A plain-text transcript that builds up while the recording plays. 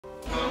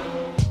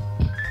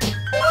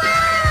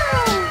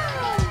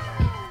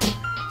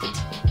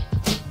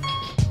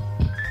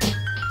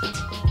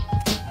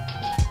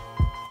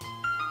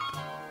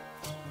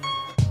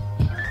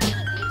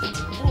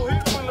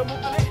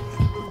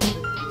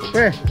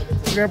Pre,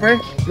 good pre,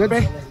 good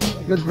pre,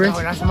 good pre. Oh,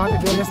 nasa Mount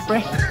Eberest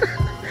pre.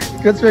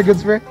 Good spray, good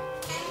spray.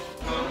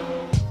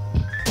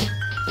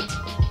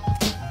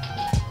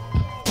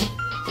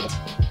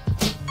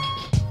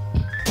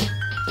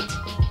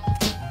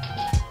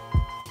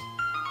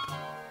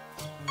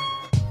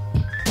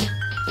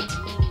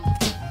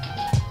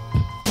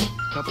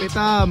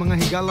 Kapita, mga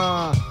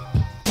higala.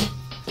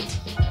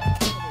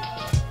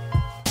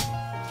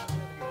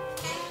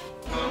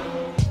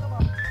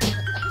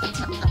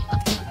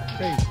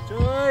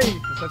 Choy!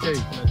 Basta Choy?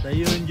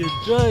 Natayon yun,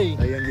 Choy!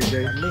 Ayan yun,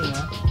 Choy. Kaling,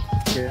 ha?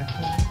 Okay.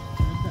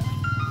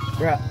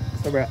 Bra,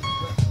 basta bra.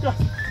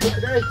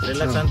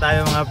 Relax lang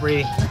tayo mga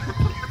pre.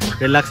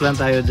 Relax lang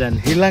tayo dyan.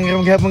 Hilang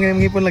yung gapong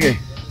ng ngipon lagi.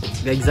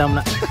 Ga-exam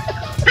na.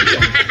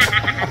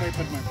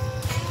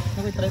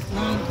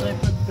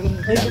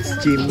 That's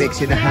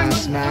G-Mix in the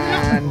house,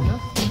 man.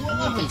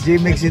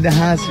 G-Mix in the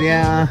house,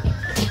 yeah.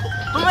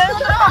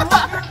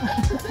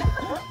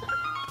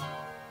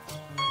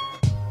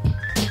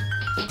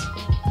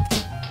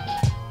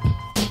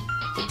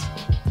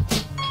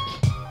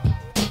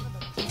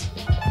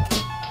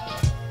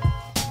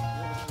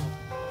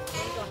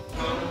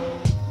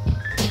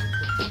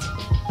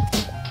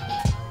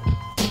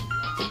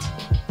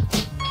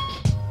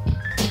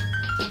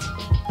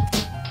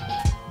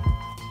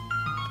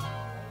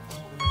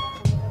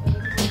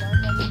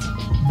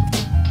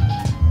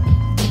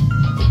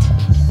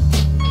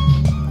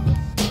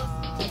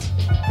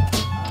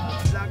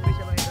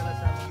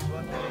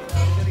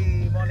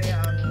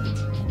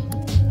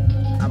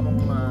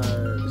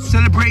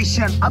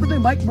 Celebration. Ano to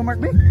yung mic mo,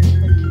 Mark, be?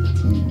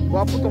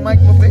 Wapo tong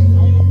mic mo, pre.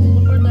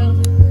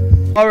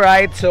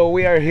 Alright, so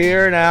we are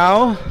here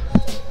now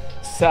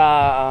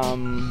sa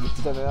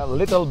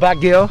Little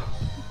Baguio,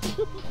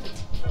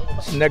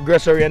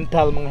 Negros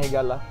Oriental, mga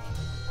higala.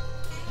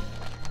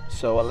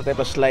 So wala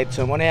tayo pa slide.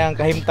 So muna yung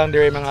kahimtang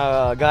diri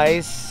mga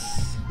guys.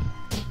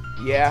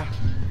 Yeah.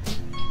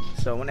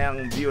 So muna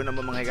yung view na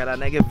mga higala.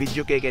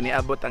 Nag-video kay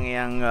niabot ang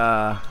iyang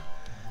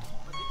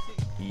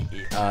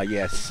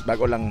yes,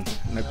 bago lang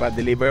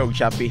nagpa-deliver og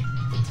Shopee.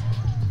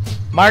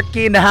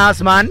 Marky in the house,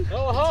 man.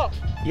 Oo.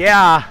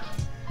 Yeah.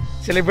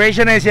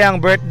 Celebration na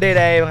siyang birthday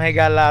dahil mga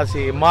higala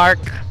si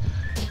Mark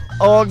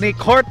og ni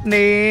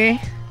Courtney.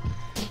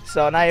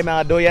 So na yung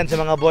mga duyan sa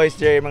mga boys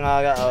there, mga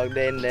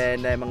then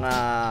mga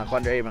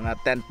kondre, mga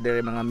tent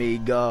there, mga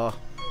migo.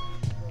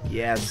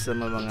 Yes, sa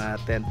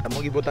mga tent.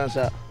 Amo gibutang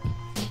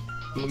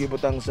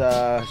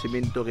sa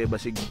simento kay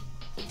basig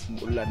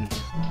ulan.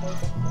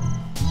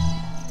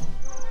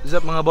 What's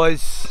up mga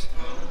boys?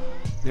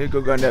 Hindi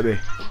ko ganda be.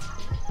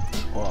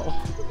 Wow.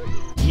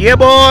 Yeah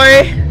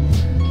boy!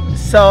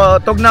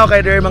 So tugnaw kay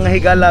dere mga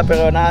higala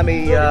pero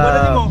nami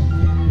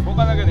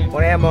buka na gani.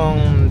 Muna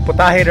mong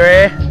putahe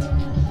dere.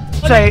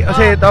 Say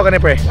tawag ka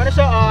ni pre. Ano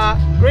siya?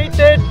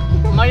 Grated,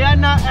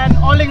 Mayana, and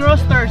Alling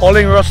Roasters.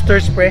 Alling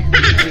Roasters pre.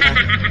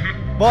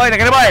 Boy,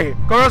 nakita boy!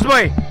 Chorus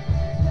boy!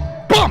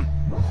 Boom!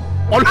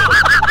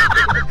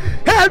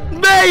 Help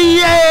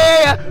me!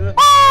 Yeah!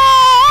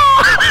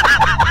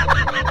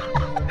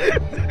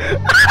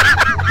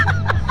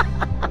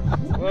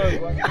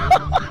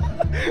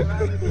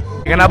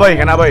 Kana boy.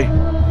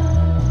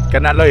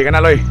 Kana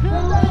loy.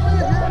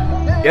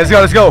 Let's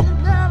go.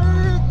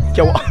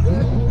 Ciao.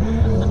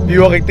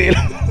 View kay til.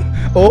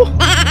 Oh.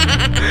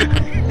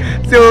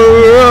 So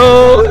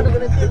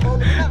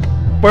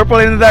purple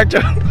in the dark.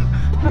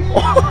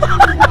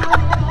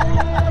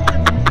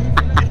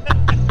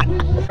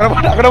 Ako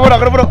na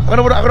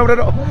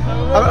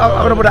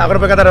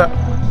kata.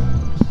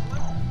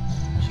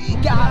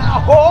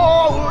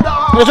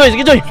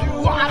 Sige, Joy.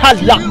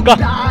 Halak ka.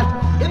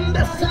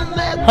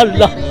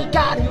 Hala.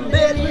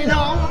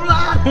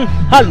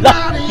 Hala.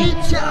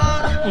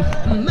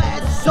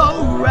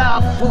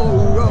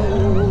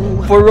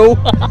 For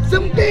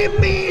some give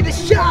me the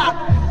shot,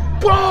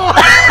 bro.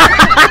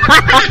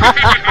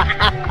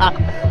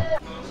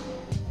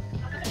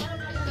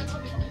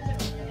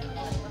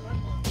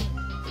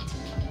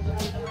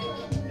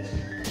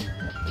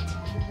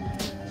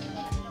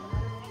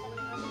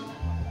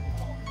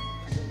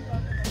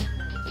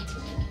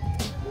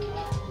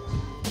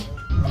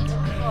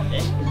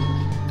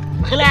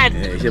 Kailan?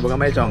 Siya ba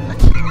may chong?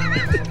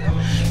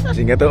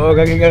 Singga to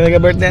kaging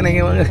birthday na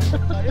mga.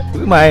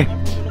 May.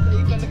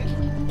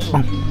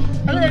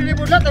 Ano ni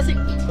bulat asik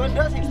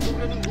konda sik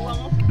tulo ning buang.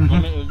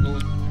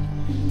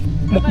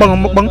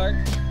 Mukbang.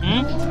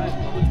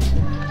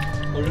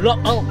 Ulo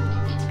aw.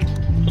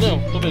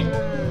 Tubig.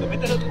 Tubig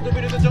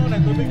dito jong na,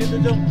 tubig dito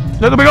jong.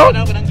 Tubig ko?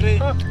 Ano ka nang gray?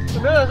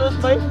 Tubig na sauce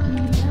bay.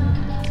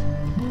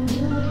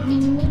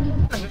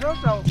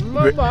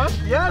 Ano ba?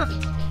 Yes.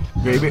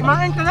 Gravy.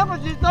 Kumain ka na pa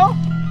dito?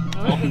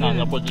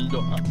 Nga po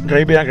dito.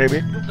 Gravy.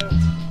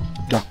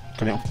 Dah,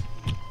 kanyo.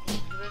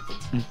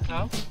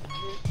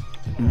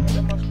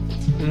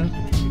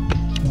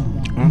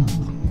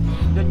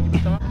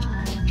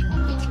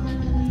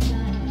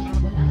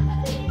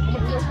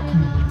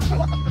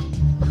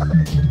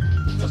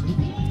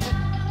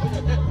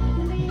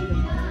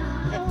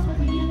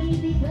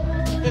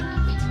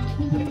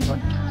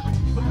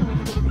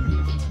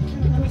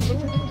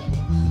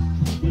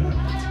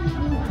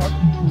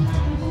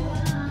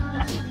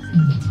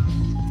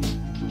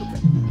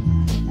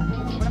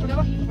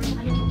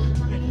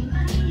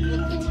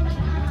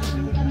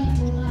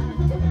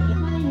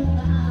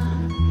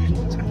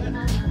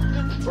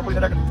 Purple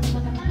na dagat.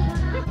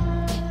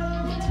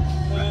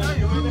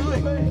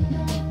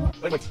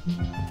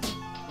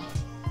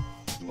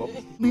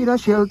 Be the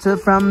shelter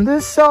from the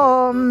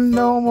storm.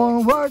 No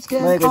more words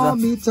can call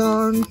me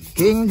torn.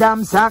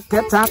 Kingdoms are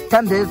attacked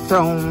and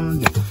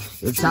dethroned.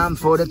 It's time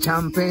for the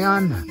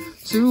champion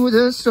to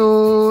the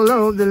soul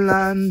of the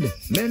land.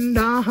 Bend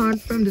our heart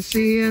from the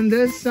sea and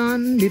the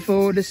sun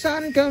before the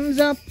sun comes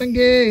up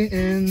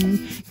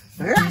again.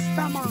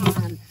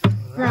 Rastaman,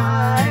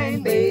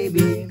 grind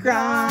baby,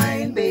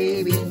 grind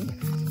baby.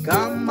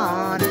 Come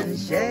on and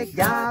shake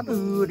that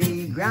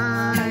booty,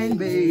 grind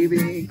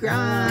baby,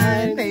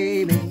 grind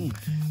baby.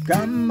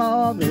 Come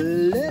over,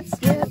 let's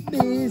get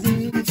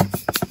busy.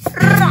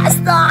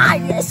 Rasta,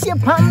 yes, you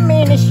put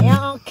me in a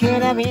show,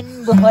 can I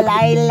mean, Bull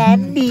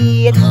Island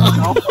beat.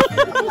 Follow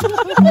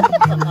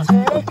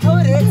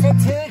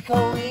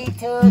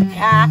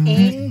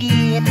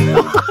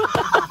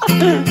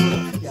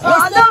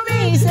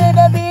me to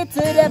the beat,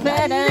 to the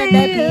bed and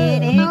the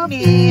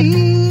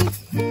beat.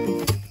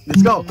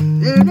 Let's go.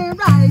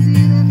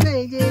 Rising and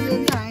making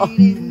and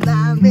hiding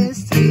the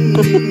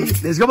mystery.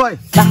 Let's go, boy.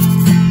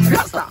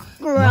 Rasta.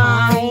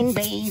 Grind,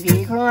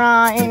 baby,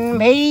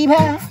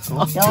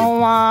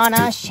 don't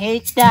wanna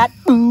shake that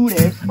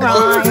booty.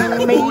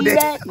 Grind,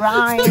 baby,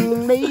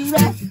 grind, baby.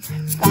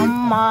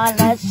 Come on,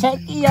 let's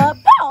shake your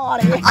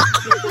body.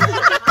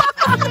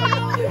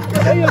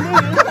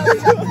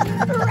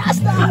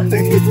 Rasta.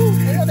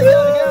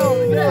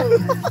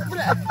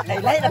 Hey,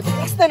 lain na.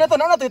 Extend na to.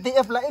 Ano to?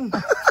 TF lain.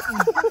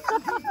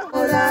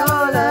 Hola,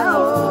 hola,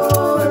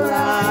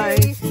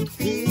 alright.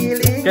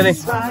 Feeling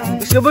fine.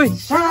 Let's go, boy.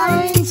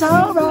 Shine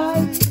so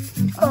bright.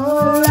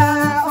 Hola,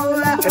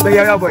 hola. Ito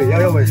yaw boy.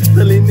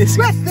 Salinis.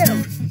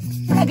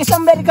 Thank you so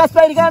very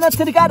much,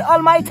 to the God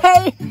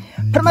Almighty.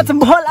 From the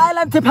Bull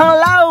Island to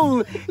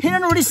Panglao. Here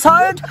in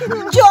Resort,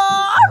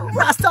 John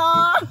Rasta.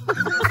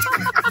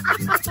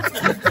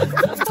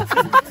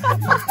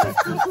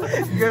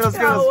 Girls,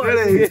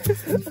 ready?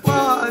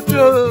 1,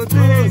 2,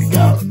 3,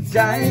 go.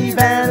 Dive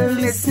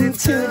and listen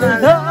to the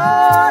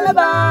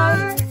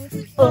lullaby.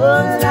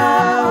 Hola,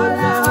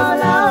 hola,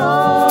 hola,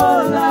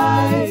 hola.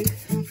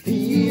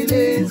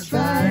 Feelings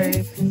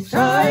right,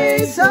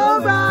 shine so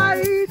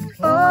bright.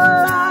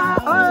 Hola,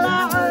 hola,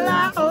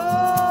 hola,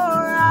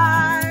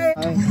 alright.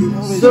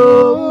 So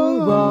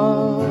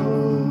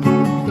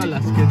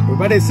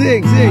everybody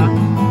sing.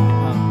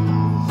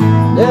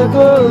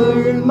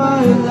 Never in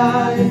my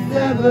life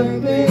ever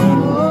been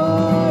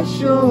more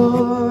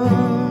sure.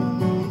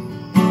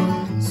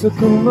 So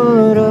come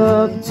on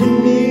up to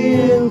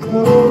me and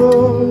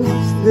close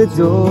the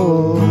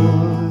door.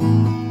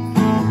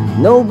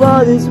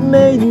 Nobody's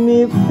made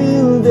me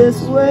feel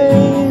this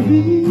way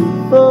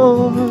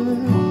before.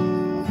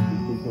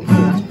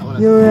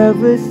 You're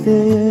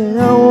everything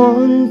I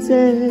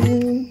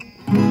wanted,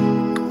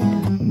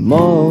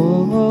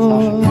 more.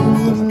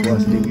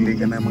 Tingli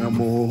ka na mga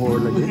muhor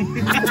lagi.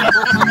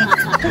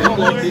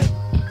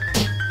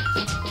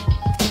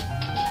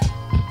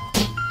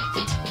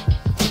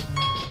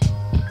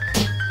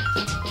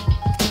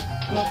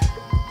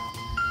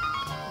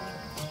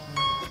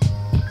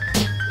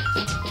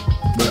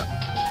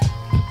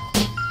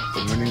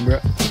 Morning, bro.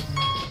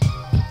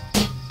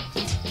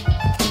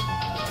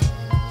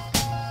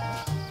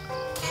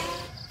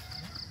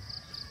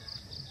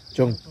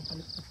 Chong.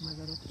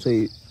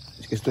 Say,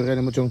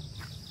 istorya mo, Chong.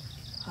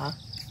 Ha?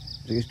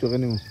 Sige, istorya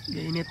mo.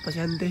 Gainit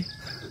pasyente.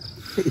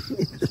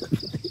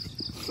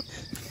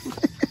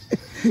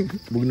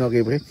 Bugnaw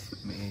kayo, pre?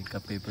 May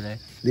kape, pre.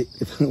 Di,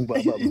 itong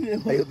baba.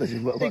 Ayaw ta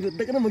si baba. Tigot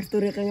na ka na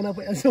mag-istorya ka nga na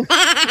po yung asong.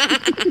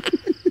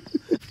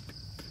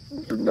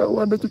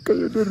 Nawa na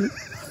kayo doon.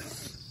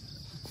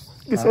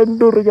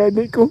 Isandor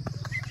gani ko.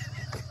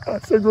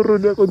 Siguro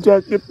niya akong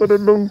jacket pa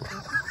nung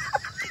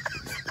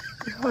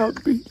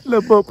happy.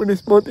 Laba po ni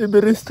Mount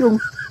Eberest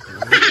yung.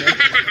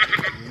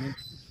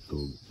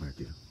 Tug,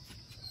 Marty.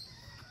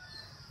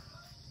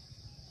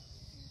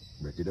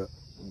 Berarti do.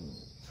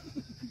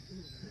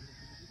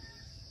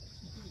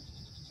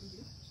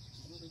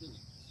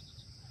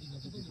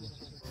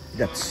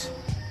 That's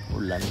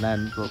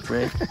ulanan ko,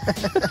 pre.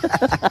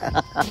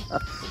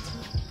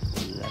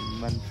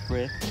 Ulanan,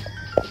 pre.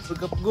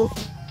 Pagkap go.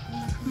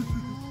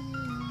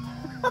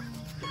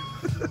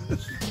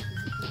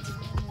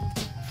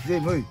 Jay,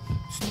 boy.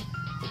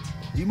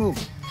 G move.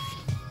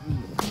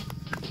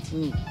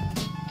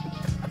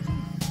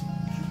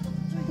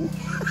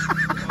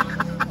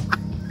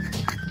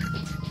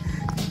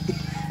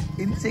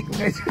 Insect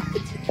guys.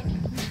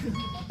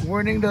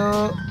 Warning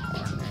do.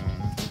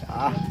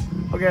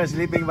 Okay,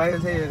 sleeping ba yun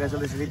sa'yo?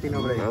 Kasi sleeping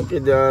na ba yun?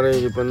 Okay,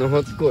 dari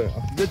panuhot ko.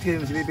 Good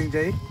kayo sleeping,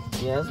 Jay?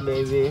 Yes,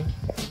 baby.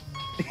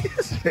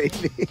 Yes,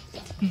 baby.